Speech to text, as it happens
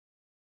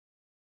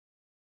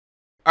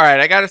All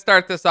right, I got to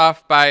start this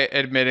off by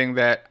admitting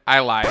that I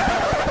lied.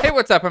 Hey,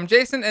 what's up? I'm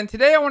Jason, and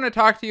today I want to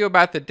talk to you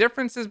about the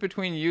differences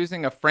between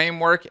using a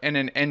framework and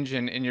an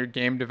engine in your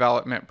game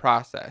development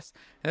process.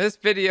 Now, this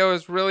video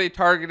is really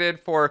targeted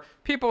for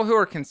people who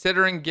are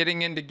considering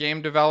getting into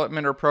game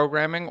development or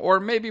programming, or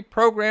maybe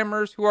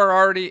programmers who are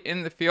already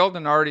in the field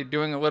and already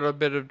doing a little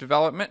bit of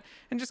development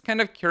and just kind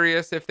of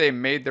curious if they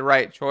made the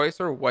right choice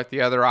or what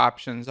the other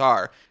options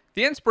are.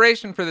 The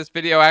inspiration for this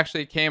video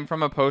actually came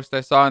from a post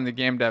I saw in the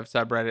GameDev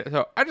subreddit,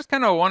 so I just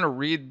kind of want to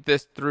read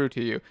this through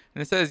to you.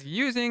 And it says,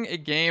 using a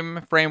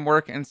game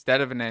framework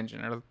instead of an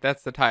engine. Or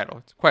that's the title.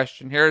 It's a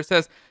question here. It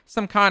says,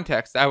 some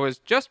context. I was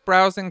just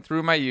browsing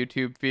through my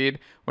YouTube feed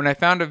when I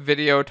found a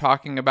video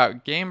talking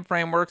about game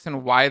frameworks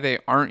and why they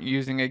aren't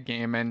using a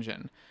game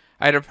engine.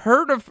 I'd have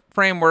heard of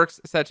frameworks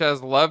such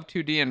as Love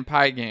 2D and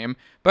Pygame,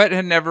 but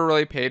had never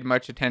really paid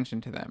much attention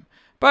to them.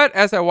 But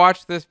as I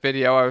watched this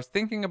video, I was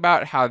thinking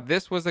about how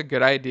this was a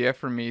good idea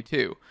for me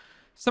too.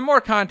 Some more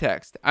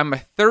context. I'm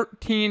a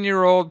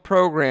 13-year-old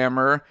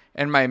programmer,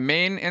 and my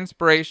main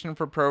inspiration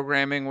for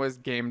programming was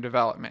game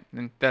development.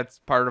 And that's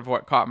part of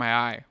what caught my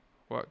eye.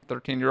 What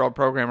 13-year-old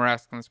programmer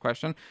asking this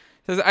question? It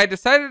says, I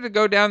decided to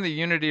go down the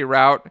Unity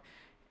route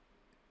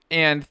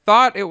and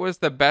thought it was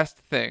the best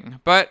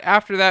thing. But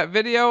after that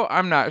video,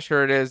 I'm not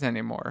sure it is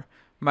anymore.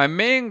 My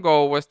main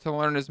goal was to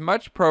learn as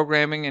much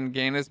programming and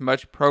gain as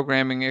much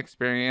programming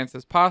experience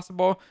as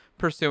possible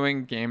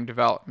pursuing game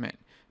development.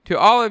 To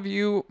all of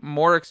you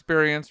more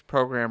experienced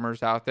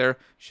programmers out there,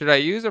 should I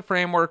use a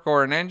framework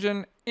or an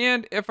engine?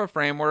 And if a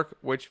framework,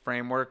 which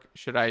framework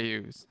should I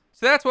use?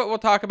 So that's what we'll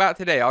talk about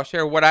today. I'll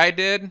share what I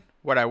did,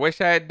 what I wish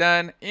I had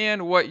done,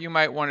 and what you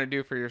might want to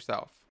do for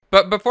yourself.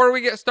 But before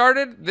we get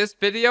started, this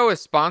video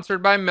is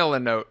sponsored by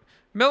Milanote.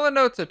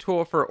 Milanote's a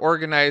tool for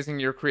organizing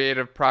your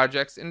creative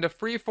projects into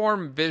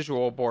freeform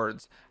visual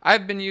boards.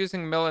 I've been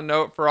using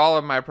Milanote for all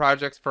of my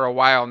projects for a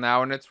while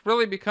now, and it's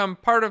really become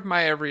part of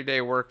my everyday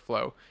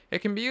workflow.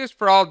 It can be used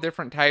for all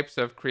different types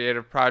of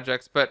creative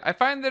projects, but I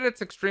find that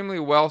it's extremely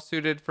well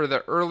suited for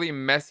the early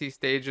messy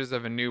stages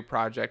of a new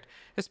project,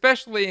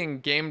 especially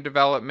in game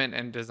development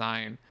and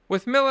design.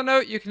 With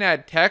Milanote, you can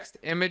add text,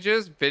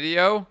 images,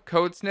 video,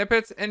 code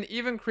snippets, and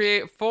even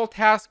create full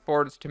task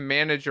boards to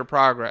manage your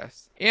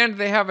progress. And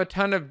they have a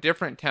ton of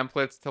different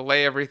templates to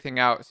lay everything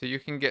out so you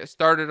can get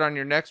started on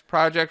your next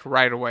project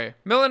right away.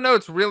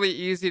 Milanote's really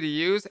easy to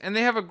use, and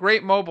they have a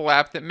great mobile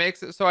app that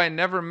makes it so I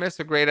never miss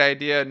a great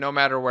idea no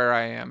matter where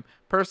I am.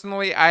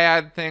 Personally, I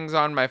add things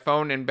on my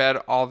phone in bed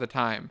all the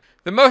time.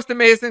 The most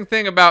amazing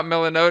thing about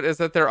Milanote is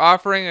that they're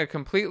offering a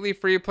completely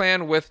free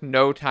plan with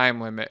no time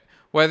limit.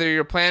 Whether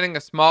you're planning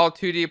a small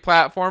 2D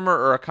platformer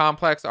or a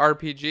complex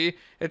RPG,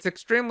 it's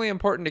extremely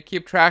important to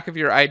keep track of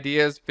your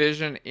ideas,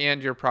 vision,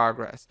 and your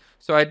progress.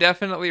 So I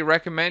definitely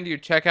recommend you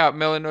check out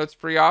Milanote's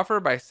free offer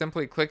by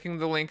simply clicking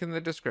the link in the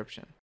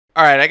description.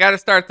 Alright, I gotta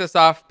start this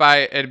off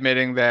by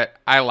admitting that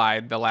I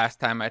lied the last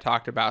time I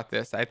talked about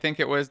this. I think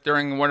it was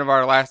during one of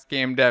our last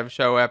Game Dev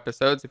show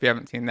episodes. If you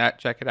haven't seen that,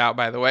 check it out,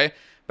 by the way.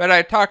 But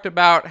I talked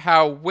about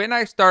how when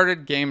I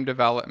started game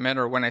development,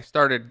 or when I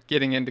started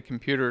getting into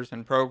computers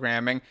and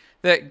programming,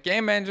 that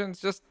game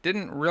engines just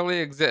didn't really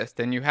exist,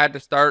 and you had to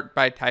start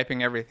by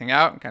typing everything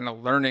out and kind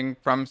of learning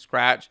from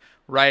scratch,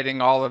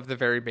 writing all of the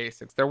very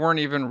basics. There weren't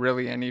even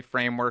really any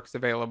frameworks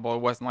available.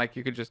 It wasn't like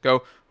you could just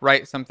go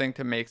write something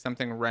to make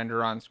something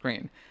render on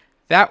screen.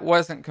 That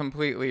wasn't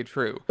completely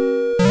true.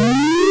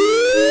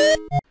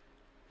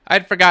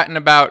 I'd forgotten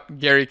about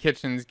Gary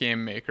Kitchen's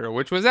Game Maker,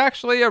 which was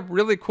actually a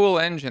really cool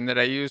engine that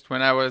I used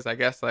when I was, I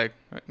guess, like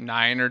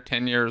 9 or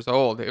 10 years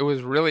old. It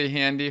was really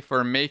handy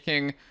for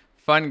making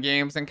fun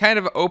games and kind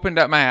of opened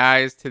up my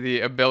eyes to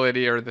the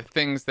ability or the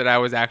things that I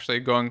was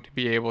actually going to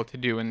be able to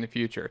do in the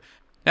future.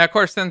 Now, of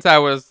course, since I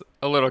was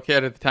a little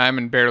kid at the time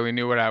and barely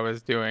knew what I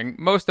was doing,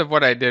 most of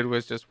what I did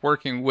was just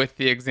working with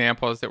the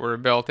examples that were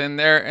built in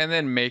there and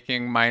then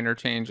making minor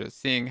changes,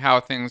 seeing how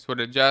things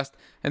would adjust,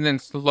 and then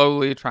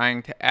slowly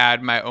trying to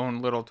add my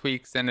own little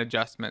tweaks and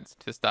adjustments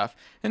to stuff.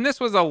 And this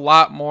was a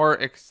lot more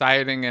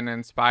exciting and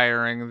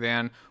inspiring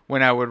than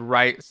when I would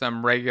write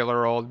some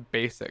regular old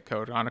basic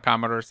code on a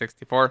Commodore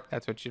 64.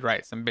 That's what you'd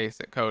write, some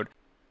basic code.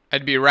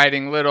 I'd be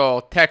writing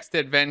little text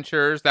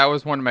adventures. That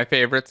was one of my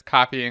favorites,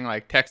 copying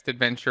like text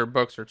adventure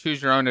books or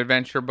choose your own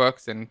adventure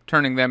books and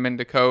turning them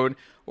into code,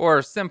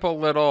 or simple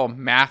little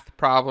math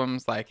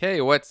problems like,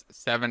 hey, what's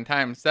 7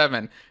 times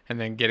 7?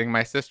 And then getting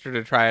my sister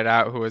to try it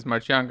out, who was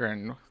much younger,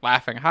 and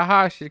laughing,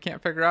 haha, she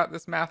can't figure out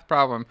this math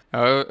problem.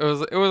 It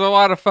was a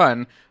lot of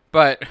fun,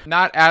 but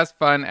not as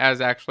fun as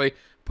actually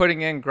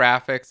putting in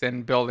graphics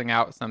and building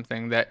out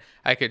something that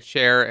I could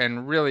share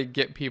and really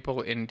get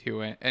people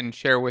into it and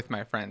share with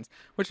my friends,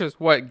 which is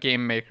what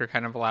Game Maker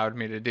kind of allowed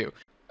me to do.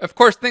 Of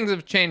course, things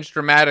have changed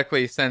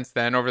dramatically since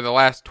then. Over the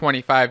last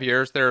 25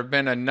 years, there have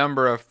been a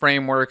number of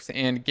frameworks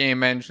and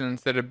game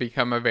engines that have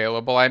become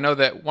available. I know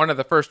that one of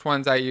the first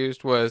ones I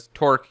used was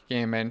Torque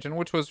Game Engine,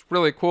 which was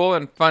really cool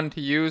and fun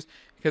to use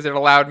because it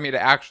allowed me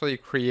to actually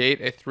create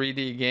a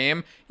 3D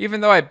game. Even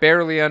though I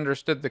barely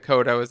understood the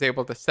code, I was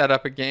able to set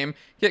up a game,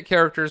 get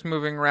characters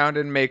moving around,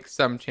 and make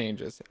some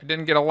changes. I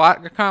didn't get a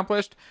lot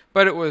accomplished,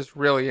 but it was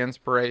really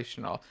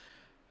inspirational.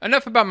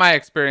 Enough about my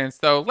experience,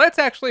 though. Let's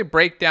actually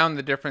break down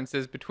the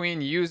differences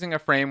between using a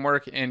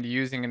framework and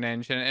using an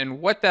engine, and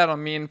what that'll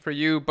mean for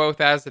you both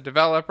as a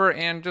developer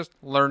and just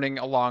learning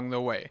along the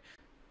way.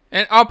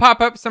 And I'll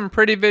pop up some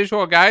pretty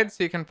visual guides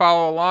so you can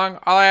follow along.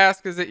 All I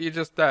ask is that you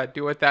just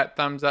do what that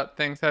thumbs up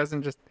thing says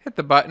and just hit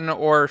the button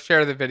or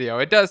share the video.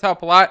 It does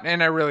help a lot,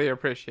 and I really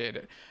appreciate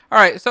it. All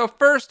right, so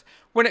first,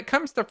 when it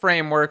comes to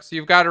frameworks,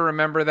 you've got to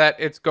remember that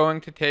it's going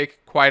to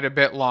take quite a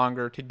bit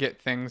longer to get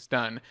things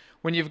done.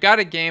 When you've got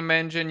a game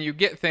engine, you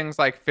get things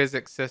like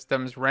physics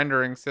systems,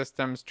 rendering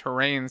systems,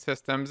 terrain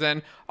systems,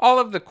 and all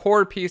of the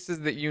core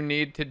pieces that you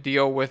need to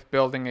deal with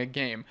building a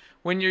game.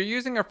 When you're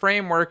using a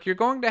framework, you're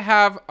going to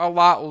have a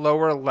lot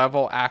lower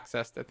level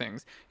access to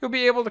things. You'll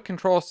be able to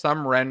control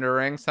some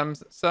rendering.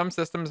 Some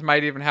systems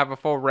might even have a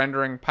full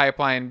rendering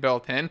pipeline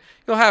built in.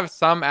 You'll have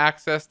some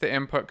access to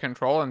input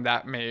control, and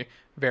that may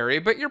vary,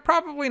 but you're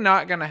probably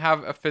not going to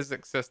have a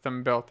physics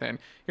system built in.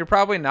 You're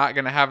probably not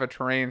going to have a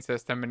terrain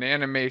system, an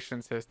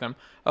animation system,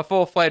 a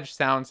full-fledged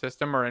sound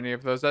system, or any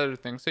of those other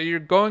things. So you're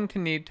going to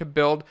need to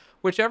build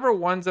whichever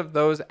ones of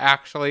those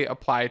actually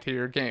apply to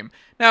your game.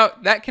 Now,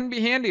 that can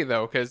be handy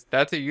though, because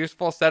that's a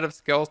useful set of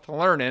skills to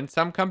learn, and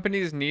some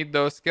companies need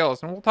those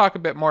skills, and we'll talk a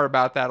bit more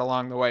about that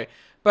along the way.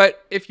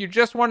 But if you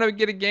just want to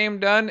get a game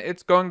done,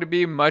 it's going to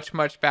be much,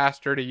 much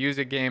faster to use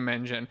a game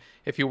engine.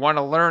 If you want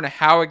to learn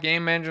how a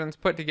game engine is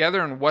put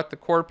together and what the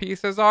core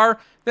pieces are,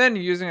 then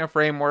using a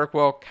framework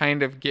will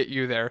kind of get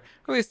you there.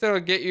 At least it'll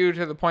get you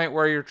to the point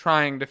where you're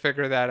trying to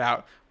figure that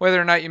out. Whether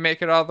or not you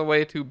make it all the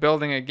way to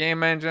building a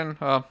game engine,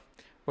 well,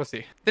 we'll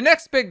see. The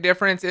next big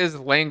difference is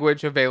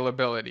language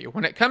availability.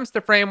 When it comes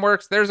to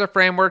frameworks, there's a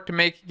framework to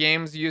make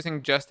games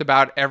using just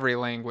about every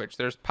language.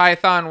 There's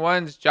Python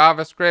ones,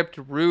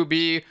 JavaScript,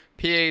 Ruby,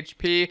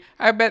 PHP.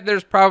 I bet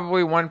there's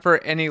probably one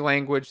for any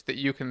language that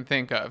you can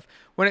think of.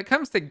 When it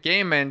comes to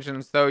game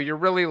engines, though, you're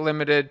really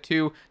limited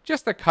to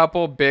just a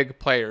couple big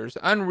players.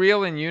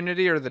 Unreal and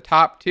Unity are the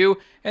top two,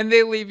 and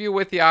they leave you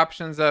with the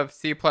options of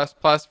C++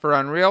 for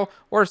Unreal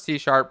or C#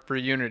 for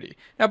Unity.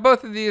 Now,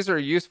 both of these are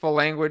useful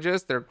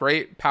languages. They're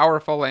great,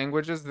 powerful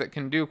languages that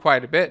can do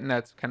quite a bit, and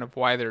that's kind of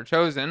why they're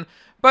chosen.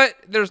 But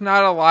there's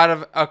not a lot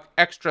of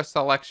extra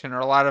selection or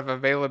a lot of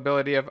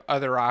availability of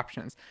other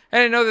options.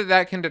 And I know that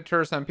that can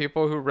deter some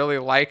people who really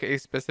like a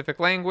specific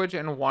language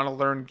and want to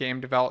learn game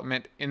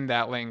development in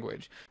that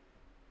language.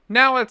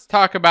 Now let's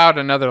talk about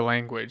another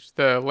language,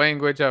 the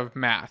language of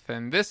math.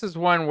 And this is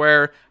one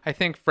where I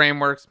think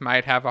frameworks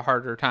might have a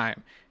harder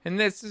time. And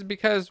this is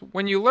because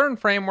when you learn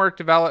framework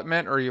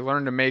development or you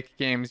learn to make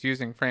games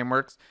using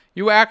frameworks,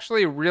 you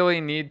actually really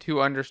need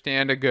to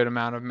understand a good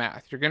amount of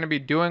math. You're going to be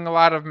doing a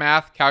lot of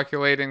math,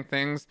 calculating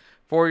things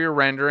for your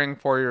rendering,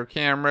 for your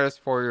cameras,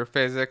 for your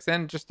physics,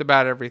 and just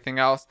about everything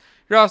else.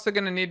 You're also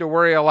going to need to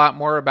worry a lot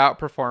more about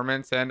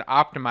performance and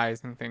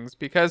optimizing things,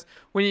 because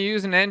when you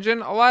use an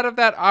engine, a lot of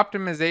that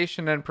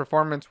optimization and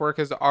performance work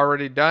is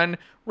already done,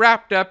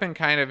 wrapped up and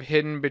kind of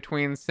hidden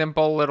between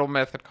simple little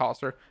method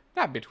calls, or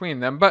not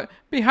between them, but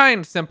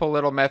behind simple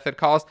little method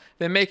calls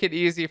that make it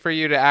easy for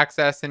you to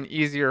access and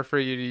easier for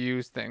you to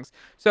use things.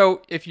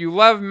 So if you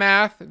love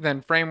math,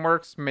 then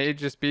frameworks may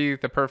just be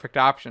the perfect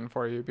option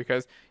for you,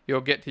 because you'll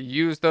get to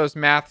use those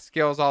math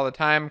skills all the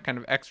time, kind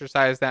of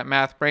exercise that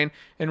math brain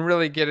and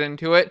really get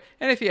into it.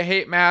 And if you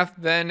hate math,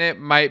 then it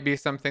might be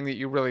something that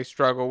you really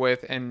struggle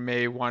with and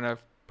may want to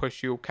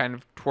push you kind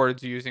of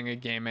towards using a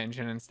game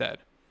engine instead.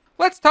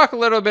 Let's talk a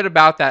little bit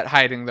about that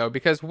hiding though,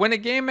 because when a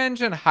game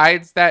engine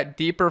hides that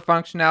deeper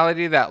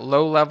functionality, that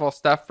low-level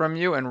stuff from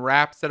you, and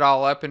wraps it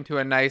all up into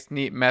a nice,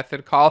 neat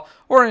method call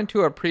or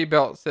into a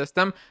pre-built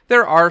system,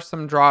 there are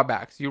some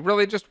drawbacks. You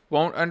really just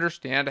won't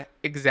understand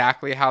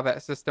exactly how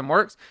that system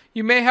works.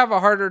 You may have a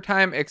harder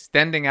time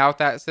extending out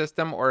that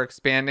system or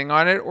expanding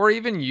on it or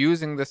even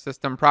using the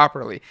system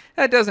properly.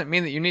 That doesn't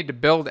mean that you need to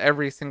build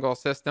every single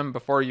system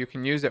before you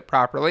can use it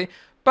properly,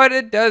 but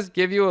it does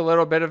give you a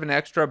little bit of an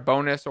extra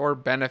bonus or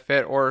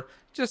benefit or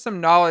just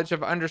some knowledge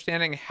of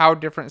understanding how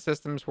different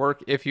systems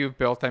work if you've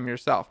built them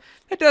yourself.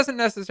 It doesn't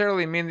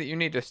necessarily mean that you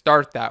need to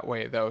start that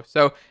way though.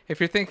 So if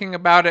you're thinking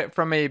about it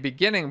from a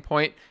beginning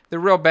point, the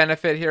real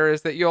benefit here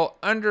is that you'll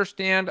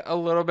understand a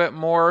little bit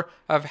more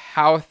of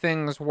how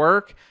things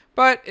work,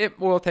 but it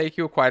will take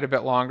you quite a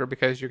bit longer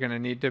because you're going to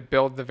need to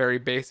build the very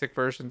basic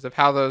versions of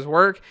how those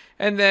work.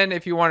 And then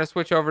if you want to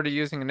switch over to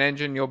using an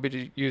engine, you'll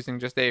be using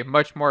just a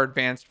much more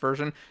advanced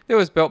version that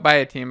was built by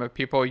a team of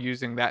people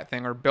using that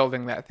thing or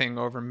building that thing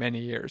over many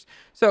years.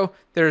 So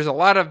there's a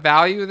lot of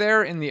value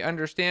there in the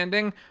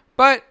understanding,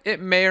 but it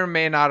may or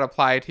may not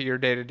apply to your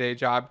day-to-day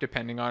job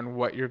depending on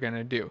what you're going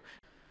to do.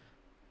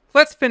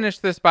 Let's finish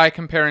this by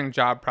comparing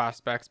job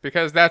prospects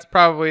because that's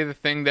probably the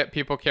thing that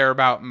people care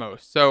about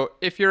most. So,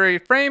 if you're a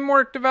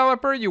framework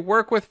developer, you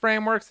work with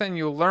frameworks and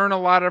you learn a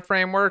lot of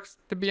frameworks,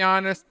 to be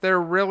honest,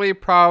 there really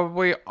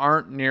probably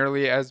aren't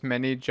nearly as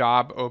many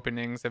job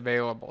openings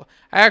available.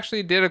 I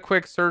actually did a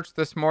quick search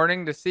this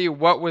morning to see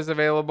what was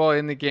available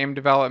in the game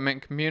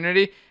development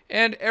community,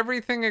 and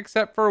everything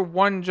except for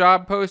one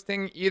job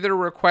posting either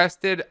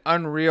requested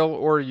Unreal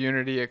or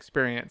Unity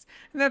experience.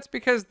 And that's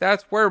because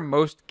that's where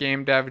most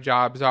game dev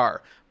jobs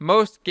are.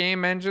 Most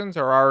game engines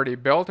are already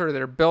built, or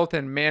they're built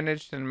and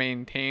managed and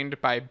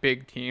maintained by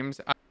big teams.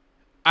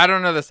 I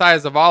don't know the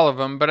size of all of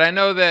them, but I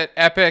know that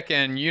Epic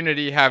and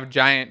Unity have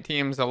giant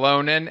teams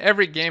alone, and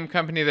every game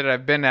company that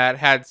I've been at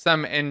had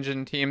some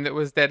engine team that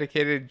was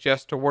dedicated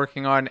just to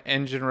working on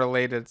engine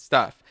related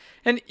stuff.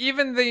 And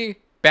even the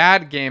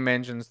bad game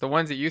engines, the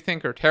ones that you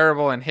think are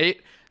terrible and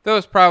hate,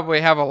 those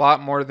probably have a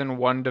lot more than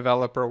one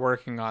developer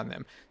working on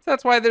them. So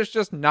that's why there's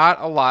just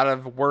not a lot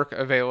of work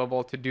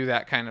available to do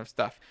that kind of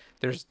stuff.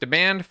 There's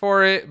demand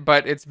for it,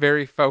 but it's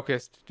very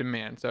focused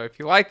demand. So if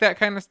you like that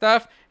kind of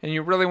stuff and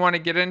you really want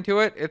to get into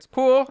it, it's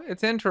cool,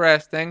 it's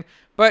interesting,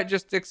 but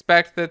just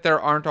expect that there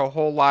aren't a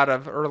whole lot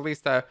of, or at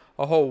least a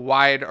whole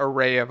wide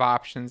array of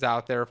options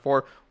out there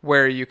for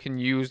where you can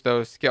use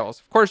those skills.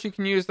 Of course, you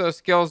can use those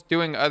skills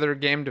doing other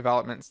game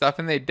development stuff,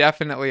 and they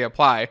definitely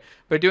apply.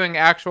 But doing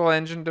actual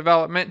engine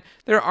development,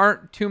 there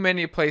aren't too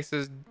many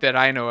places that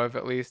I know of,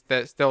 at least,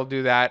 that still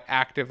do that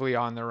actively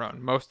on their own.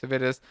 Most of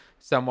it is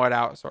somewhat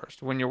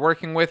outsourced. When you're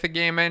working with a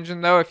game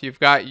engine, though, if you've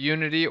got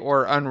Unity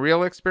or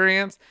Unreal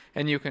experience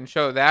and you can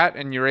show that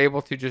and you're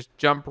able to just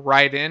jump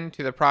right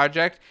into the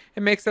project,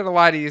 it makes it a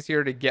lot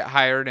easier to get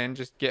hired and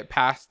just get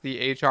past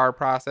the HR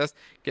process,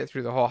 get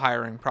through the whole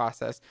hiring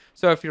process.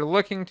 So if you're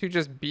looking to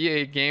just be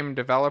a game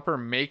developer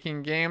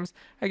making games,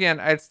 again,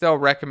 I'd still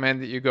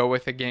recommend that you go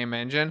with a game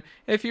engine.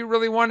 If you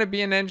really want to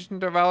be an engine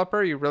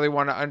developer, you really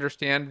want to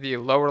understand the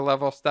lower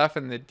level stuff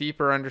and the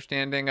deeper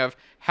understanding of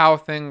how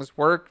things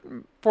work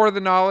for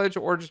the knowledge,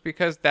 or just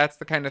because that's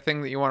the kind of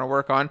thing that you want to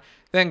work on,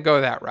 then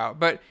go that route.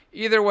 But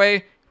either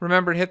way,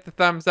 remember to hit the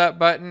thumbs up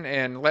button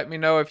and let me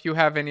know if you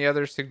have any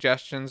other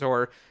suggestions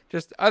or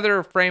just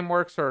other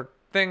frameworks or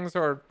things,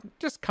 or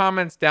just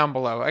comments down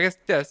below. I guess,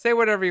 yeah, say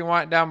whatever you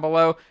want down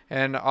below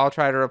and I'll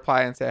try to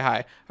reply and say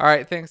hi. All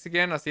right, thanks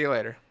again. I'll see you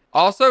later.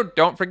 Also,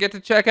 don't forget to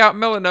check out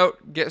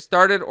Milanote. Get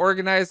started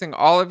organizing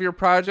all of your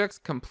projects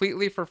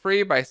completely for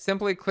free by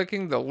simply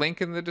clicking the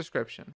link in the description.